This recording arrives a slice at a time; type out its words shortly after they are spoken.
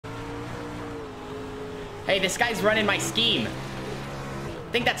Hey, this guy's running my scheme.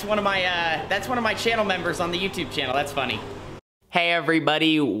 I think that's one of my channel members on the YouTube channel. That's funny. Hey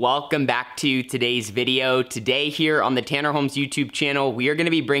everybody, welcome back to today's video. Today here on the Tanner Holmes YouTube channel, we are going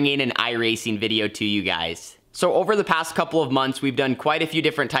to be bringing an iRacing video to you guys. So over the past couple of months, we've done quite a few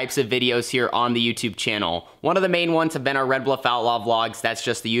different types of videos here on the YouTube channel. One of the main ones have been our Red Bluff Outlaw vlogs, that's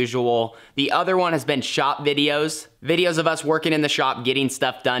just the usual. The other one has been shop videos. Videos of us working in the shop, getting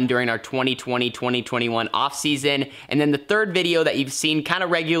stuff done during our 2020-2021 off season. And then the third video that you've seen kind of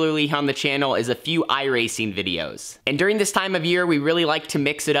regularly on the channel is a few iRacing videos. And during this time of year, we really like to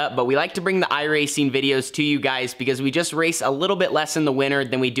mix it up, but we like to bring the iRacing videos to you guys because we just race a little bit less in the winter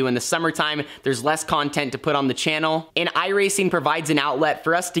than we do in the summertime. There's less content to put on the channel. And iRacing provides an outlet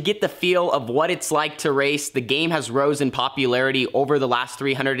for us to get the feel of what it's like to race. The game has rose in popularity over the last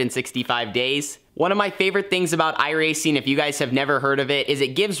 365 days. One of my favorite things about iRacing, if you guys have never heard of it, is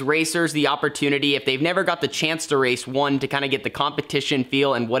it gives racers the opportunity, if they've never got the chance to race, one, to kind of get the competition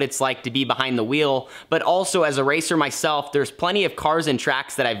feel and what it's like to be behind the wheel, but also as a racer myself, there's plenty of cars and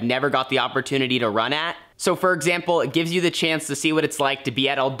tracks that I've never got the opportunity to run at. So for example, it gives you the chance to see what it's like to be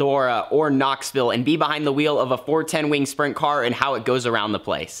at Eldora or Knoxville and be behind the wheel of a 410 wing sprint car and how it goes around the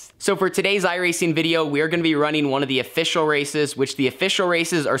place. So for today's iRacing video, we are going to be running one of the official races, which the official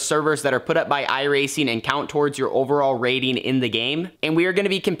races are servers that are put up by iRacing and count towards your overall rating in the game. And we are going to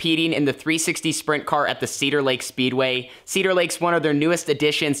be competing in the 360 sprint car at the Cedar Lake Speedway. Cedar Lake's one of their newest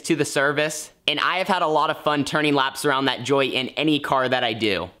additions to the service. And I have had a lot of fun turning laps around that joy in any car that I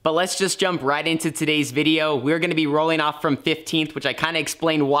do. But let's just jump right into today's video. We're going to be rolling off from 15th, which I kind of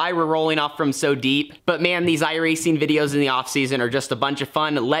explained why we're rolling off from so deep. But man, these iRacing videos in the off season are just a bunch of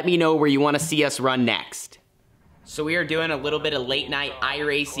fun. Let me know where you want to see us run next. So we are doing a little bit of late night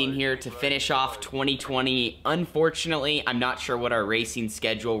iRacing here to finish off 2020. Unfortunately, I'm not sure what our racing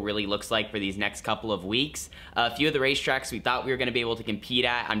schedule really looks like for these next couple of weeks. A few of the racetracks we thought we were going to be able to compete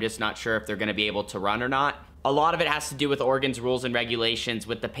at, I'm just not sure if they're going to be able to run or not. A lot of it has to do with Oregon's rules and regulations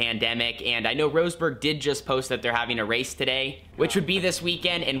with the pandemic, and I know Roseburg did just post that they're having a race today, which would be this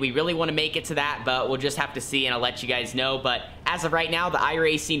weekend, and we really want to make it to that, but we'll just have to see, and I'll let you guys know. But as of right now, the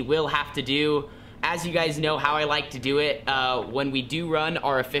iRacing will have to do, as you guys know how I like to do it, when we do run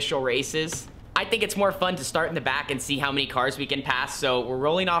our official races, I think it's more fun to start in the back and see how many cars we can pass. So we're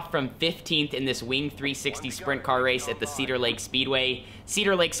rolling off from 15th in this Wing 360 sprint car race at the Cedar Lake Speedway.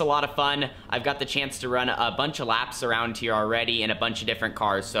 Cedar Lake's a lot of fun. I've got the chance to run a bunch of laps around here already in a bunch of different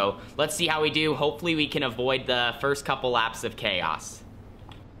cars. So let's see how we do. Hopefully we can avoid the first couple laps of chaos.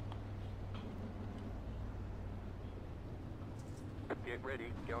 Get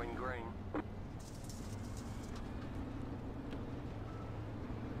ready, going green.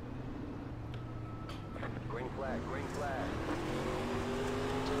 Green flag, green flag.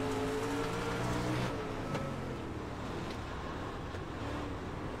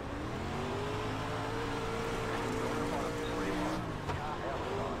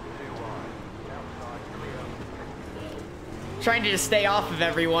 Trying to just stay off of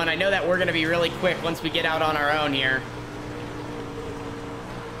everyone. I know that we're going to be really quick once we get out on our own here.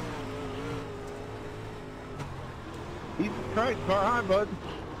 He's right, car high, bud.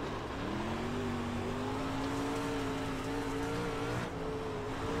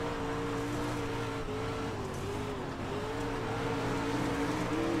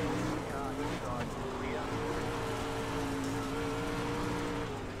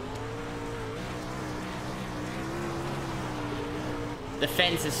 The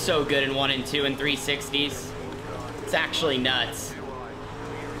fence is so good in 1 and 2 and 360s. It's actually nuts.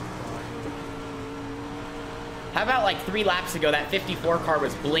 How about like 3 laps ago, that 54 car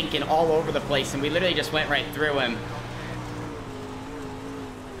was blinking all over the place and we literally just went right through him.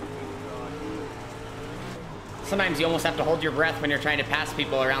 Sometimes you almost have to hold your breath when you're trying to pass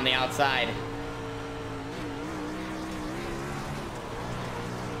people around the outside.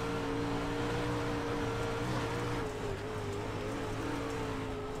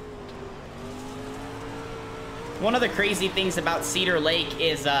 One of the crazy things about Cedar Lake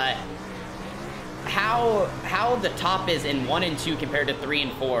is how the top is in 1 and 2 compared to 3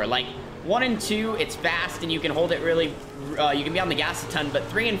 and 4. Like 1 and 2, it's fast and you can hold it really, you can be on the gas a ton, but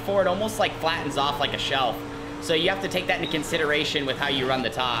 3 and 4, it almost like flattens off like a shelf. So you have to take that into consideration with how you run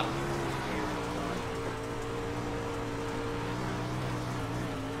the top.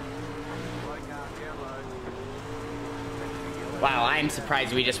 Wow, I'm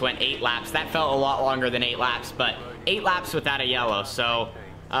surprised we just went 8 laps. That felt a lot longer than 8 laps, but 8 laps without a yellow. So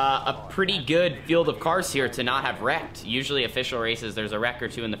a pretty good field of cars here to not have wrecked. Usually official races, there's a wreck or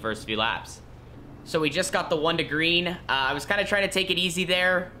 2 in the first few laps. So we just got the 1 to green. I was kind of trying to take it easy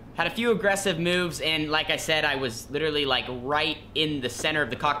there. Had a few aggressive moves, and like I said, I was literally like right in the center of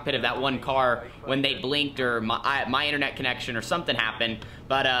the cockpit of that one car when they blinked or my internet connection or something happened.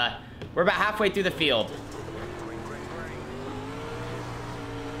 But we're about halfway through the field.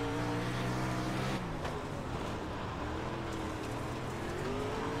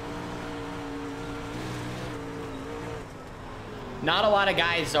 Not a lot of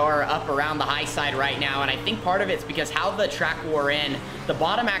guys are up around the high side right now, and I think part of it's because how the track wore in, the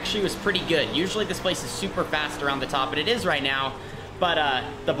bottom actually was pretty good. Usually this place is super fast around the top, and it is right now, but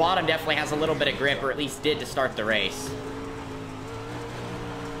the bottom definitely has a little bit of grip, or at least did to start the race.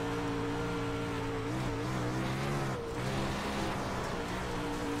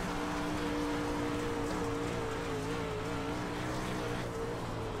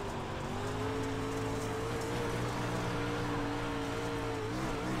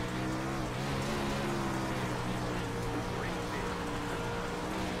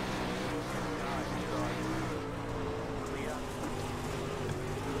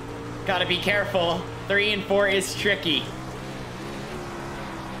 Gotta be careful. 3 and 4 is tricky.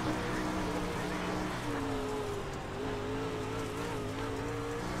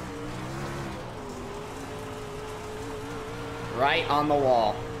 Right on the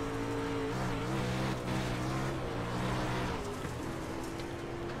wall.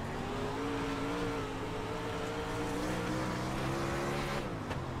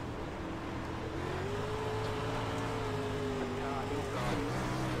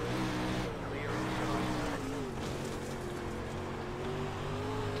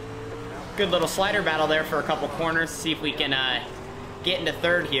 Good little slider battle there for a couple corners. See if we can get into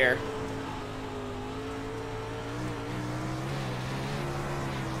third here.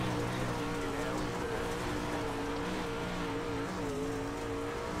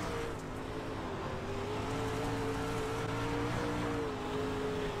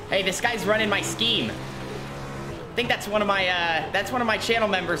 Hey, this guy's running my scheme. I think that's one of my channel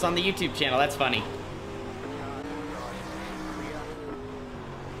members on the YouTube channel. That's funny.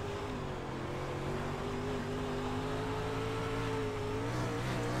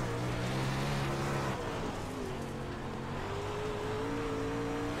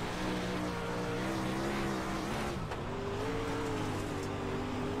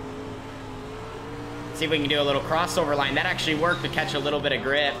 See if we can do a little crossover line. That actually worked to catch a little bit of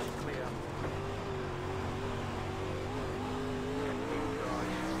grip.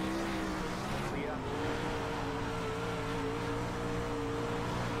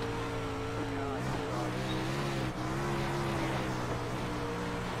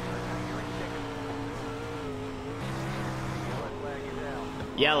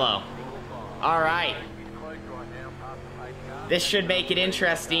 Yellow. All right. This should make it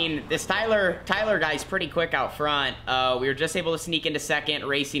interesting. This Tyler guy's pretty quick out front. We were just able to sneak into second,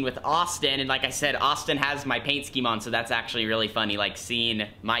 racing with Austin. And like I said, Austin has my paint scheme on, so that's actually really funny, like seeing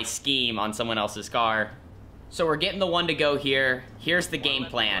my scheme on someone else's car. So we're getting the one to go here. Here's the game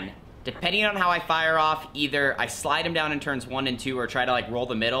plan. Depending on how I fire off, either I slide him down in turns 1 and 2 or try to like roll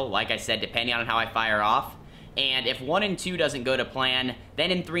the middle, like I said, depending on how I fire off. And if 1 and 2 doesn't go to plan,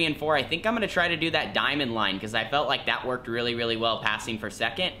 then in 3 and 4, I think I'm going to try to do that diamond line because I felt like that worked really, really well passing for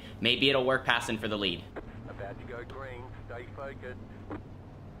second. Maybe it'll work passing for the lead. About to go green. Stay focused.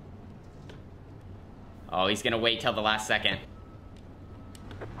 Oh, he's going to wait till the last second.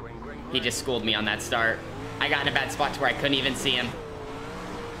 Green, green, green. He just schooled me on that start. I got in a bad spot to where I couldn't even see him.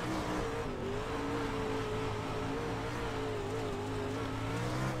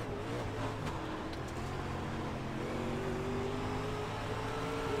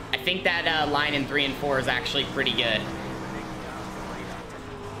 I think that line in 3 and 4 is actually pretty good.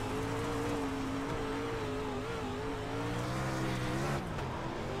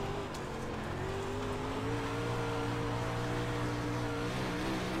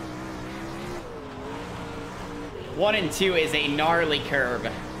 One and 2 is a gnarly curve.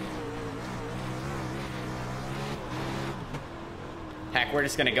 Heck, we're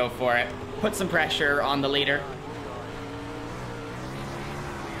just gonna go for it. Put some pressure on the leader.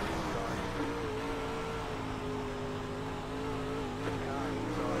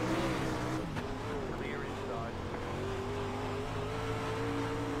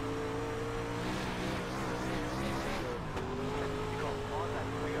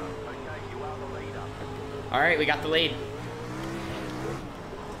 All right, we got the lead.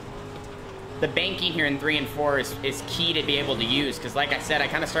 The banking here in 3 and 4 is key to be able to use because, like I said, I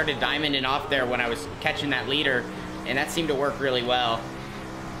kind of started diamonding off there when I was catching that leader, and that seemed to work really well.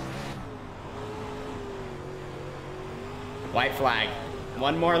 White flag.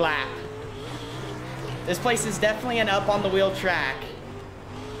 One more lap. This place is definitely an up on the wheel track.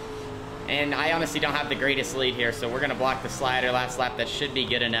 And I honestly don't have the greatest lead here, so we're gonna block the slider last lap. That should be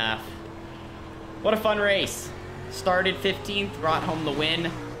good enough. What a fun race. Started 15th, brought home the win.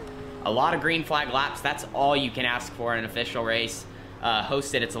 A lot of green flag laps. That's all you can ask for in an official race.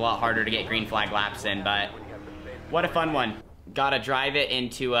 Hosted, it's a lot harder to get green flag laps in, but what a fun one. Gotta drive it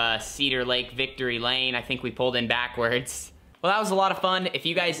into Cedar Lake victory lane. I think we pulled in backwards. Well, that was a lot of fun. If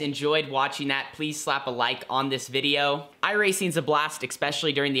you guys enjoyed watching that, please slap a like on this video. iRacing's a blast,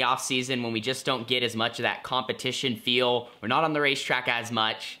 especially during the off season when we just don't get as much of that competition feel. We're not on the racetrack as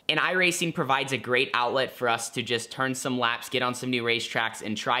much. And iRacing provides a great outlet for us to just turn some laps, get on some new racetracks,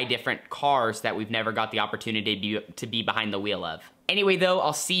 and try different cars that we've never got the opportunity to be behind the wheel of. Anyway, though,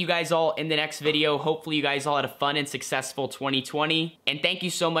 I'll see you guys all in the next video. Hopefully you guys all had a fun and successful 2020. And thank you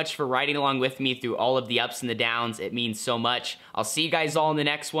so much for riding along with me through all of the ups and the downs. It means so much. I'll see you guys all in the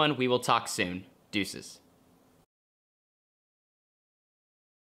next one. We will talk soon. Deuces.